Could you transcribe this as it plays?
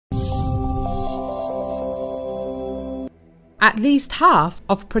At least half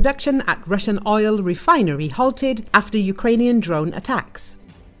of production at Russian oil refinery halted after Ukrainian drone attacks.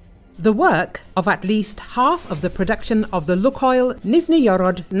 The work of at least half of the production of the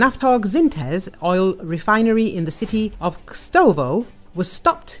Lukoil-Nizhnyohrodnaftorgsintez oil refinery in the city of Kstovo was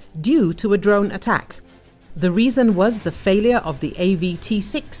stopped due to a drone attack. The reason was the failure of the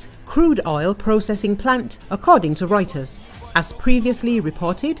AVT-6 crude oil processing plant, according to Reuters. As previously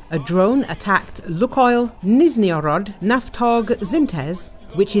reported, a drone attacked Lukoil-Nizhnyohrodnaftorgsintez,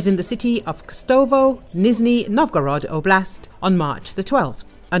 which is in the city of Kstovo, Nizhny Novgorod Oblast, on March the 12th.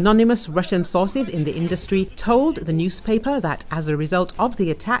 Anonymous Russian sources in the industry told the newspaper that as a result of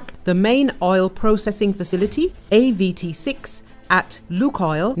the attack, the main oil processing facility, AVT-6, at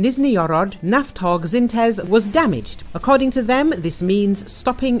Lukoil-Nizhnyohrodnaftorgsintez was damaged. According to them, this means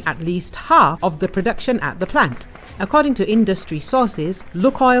stopping at least half of the production at the plant. According to industry sources,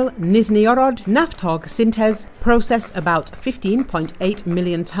 Lukoil-Nizhnyohrodnaftorgsintez process about 15.8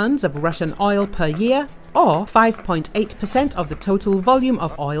 million tons of Russian oil per year, or 5.8% of the total volume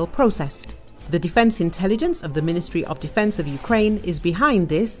of oil processed. The Defense Intelligence of the Ministry of Defense of Ukraine is behind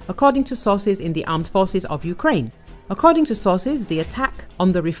this, according to sources in the Armed Forces of Ukraine. According to sources, the attack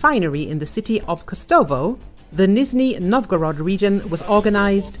on the refinery in the city of Kstovo, the Nizhny Novgorod region, was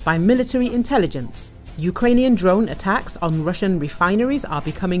organized by military intelligence. Ukrainian drone attacks on Russian refineries are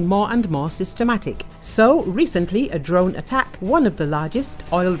becoming more and more systematic. So, recently, a drone attacked one of the largest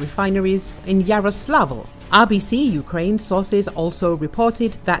oil refineries in Yaroslavl. RBC Ukraine sources also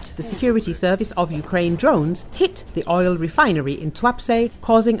reported that the security service of Ukraine drones hit the oil refinery in Tuapse,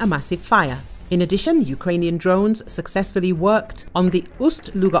 causing a massive fire. In addition, Ukrainian drones successfully worked on the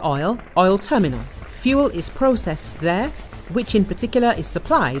Ust-Luga oil terminal. Fuel is processed there, which in particular is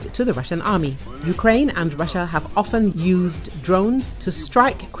supplied to the Russian army. Ukraine and Russia have often used drones to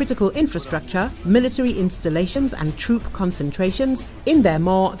strike critical infrastructure, military installations and troop concentrations in their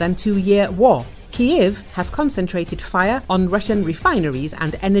more than 2-year war. Kyiv has concentrated fire on Russian refineries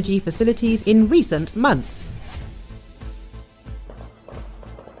and energy facilities in recent months.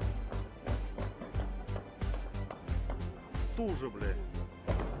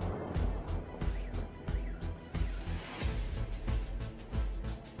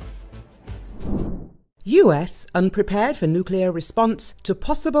 US unprepared for nuclear response to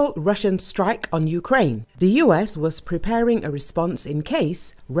possible Russian strike on Ukraine. The US was preparing a response in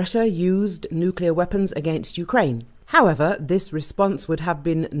case Russia used nuclear weapons against Ukraine. However, this response would have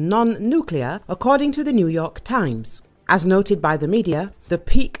been non-nuclear, according to the New York Times. As noted by the media, the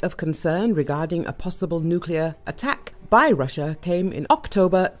peak of concern regarding a possible nuclear attack by Russia came in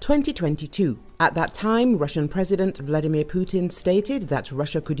October 2022. At that time, Russian President Vladimir Putin stated that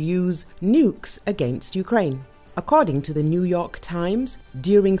Russia could use nukes against Ukraine. According to the New York Times,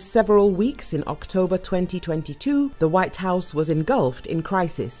 during several weeks in October 2022, the White House was engulfed in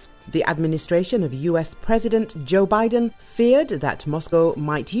crisis. The administration of US President Joe Biden feared that Moscow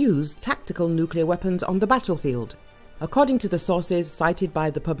might use tactical nuclear weapons on the battlefield. According to the sources cited by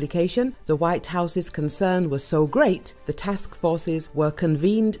the publication, the White House's concern was so great, the task forces were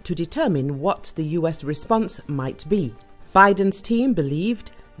convened to determine what the US response might be. Biden's team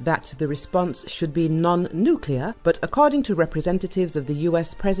believed that the response should be non-nuclear, but according to representatives of the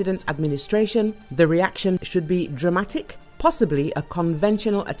US President's administration, the reaction should be dramatic, possibly a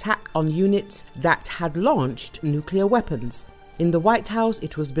conventional attack on units that had launched nuclear weapons. In the White House,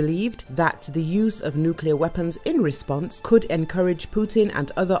 it was believed that the use of nuclear weapons in response could encourage Putin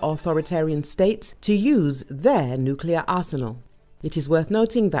and other authoritarian states to use their nuclear arsenal. It is worth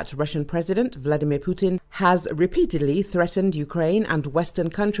noting that Russian President Vladimir Putin has repeatedly threatened Ukraine and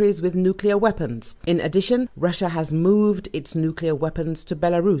Western countries with nuclear weapons. In addition, Russia has moved its nuclear weapons to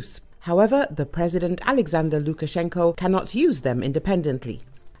Belarus. However, the President Alexander Lukashenko cannot use them independently.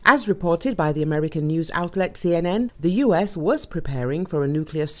 As reported by the American news outlet CNN, the US was preparing for a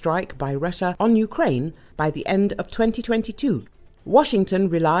nuclear strike by Russia on Ukraine by the end of 2022. Washington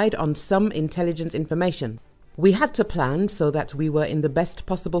relied on some intelligence information. We had to plan so that we were in the best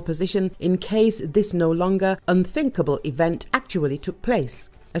possible position in case this no longer unthinkable event actually took place,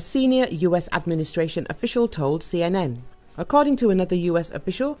 a senior US administration official told CNN. According to another US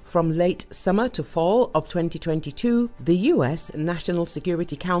official, from late summer to fall of 2022, the US National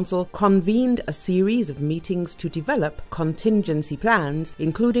Security Council convened a series of meetings to develop contingency plans,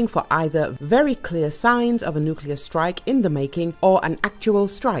 including for either very clear signs of a nuclear strike in the making or an actual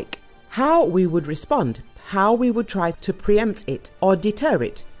strike. How we would respond, how we would try to preempt it or deter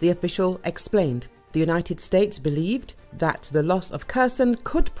it, the official explained. The United States believed that the loss of Kherson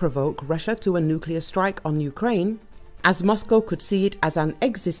could provoke Russia to a nuclear strike on Ukraine. as Moscow could see it as an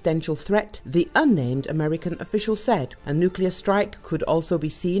existential threat, the unnamed American official said. A nuclear strike could also be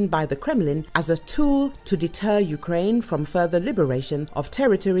seen by the Kremlin as a tool to deter Ukraine from further liberation of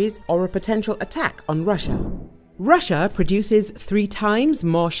territories or a potential attack on Russia. Russia produces 3 times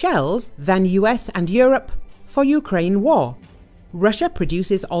more shells than US and Europe for Ukraine war. Russia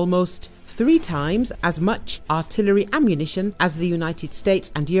produces almost 3 times as much artillery ammunition as the United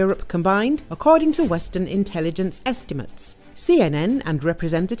States and Europe combined, according to Western intelligence estimates. CNN and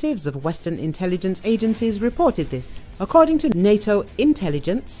representatives of Western intelligence agencies reported this. According to NATO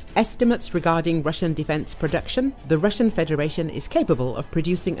intelligence estimates regarding Russian defense production, the Russian Federation is capable of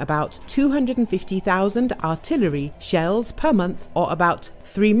producing about 250,000 artillery shells per month, or about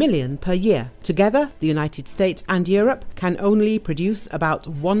 3 million per year. Together, the United States and Europe can only produce about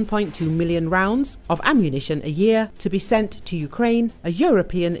 1.2 million rounds of ammunition a year to be sent to Ukraine, a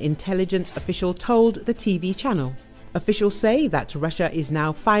European intelligence official told the TV channel. Officials say that Russia is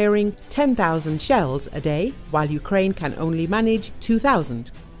now firing 10,000 shells a day, while Ukraine can only manage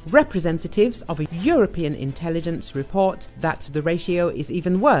 2,000. Representatives of a European intelligence report that the ratio is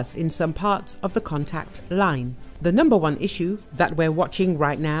even worse in some parts of the contact line. The number one issue that we're watching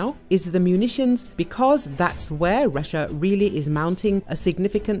right now is the munitions, because that's where Russia really is mounting a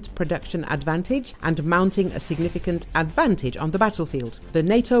significant production advantage and mounting a significant advantage on the battlefield. The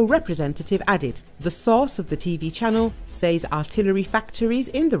NATO representative added. The source of the TV channel says artillery factories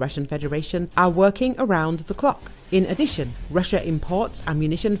in the Russian Federation are working around the clock. In addition, Russia imports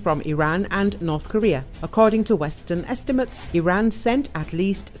ammunition from Iran and North Korea. According to Western estimates, Iran sent at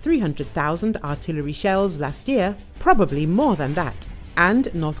least 300,000 artillery shells last year, probably more than that.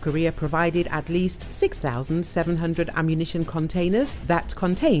 And North Korea provided at least 6,700 ammunition containers that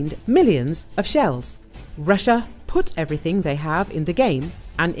contained millions of shells. Russia put everything they have in the game,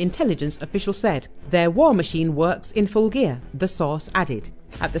 an intelligence official said. Their war machine works in full gear, the source added.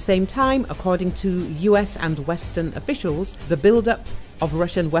 At the same time, according to US and Western officials, the buildup of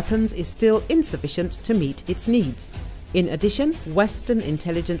Russian weapons is still insufficient to meet its needs. In addition, Western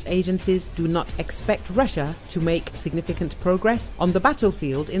intelligence agencies do not expect Russia to make significant progress on the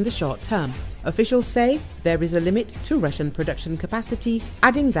battlefield in the short term. Officials say there is a limit to Russian production capacity,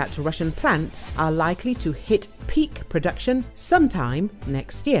 adding that Russian plants are likely to hit peak production sometime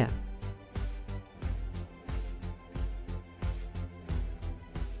next year.